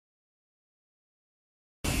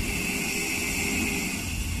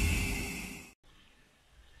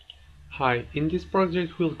Hi, in this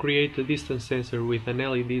project we'll create a distance sensor with an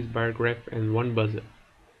LED bar graph and one buzzer.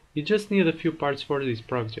 You just need a few parts for this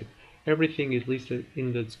project. Everything is listed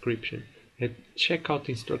in the description, and check out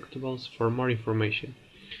instructables for more information.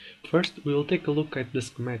 First, we will take a look at the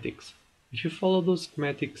schematics. If you follow those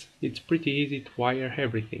schematics, it's pretty easy to wire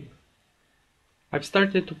everything. I've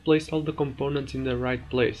started to place all the components in the right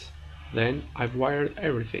place. Then, I've wired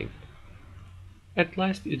everything. At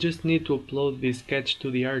last, you just need to upload this sketch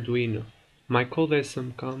to the Arduino. My code has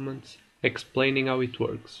some comments explaining how it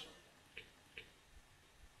works.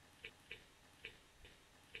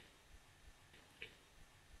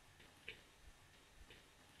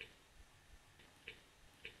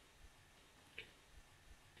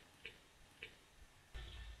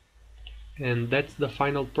 And that's the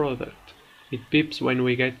final product. It beeps when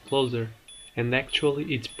we get closer, and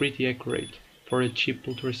actually it's pretty accurate for a cheap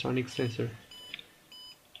ultrasonic sensor.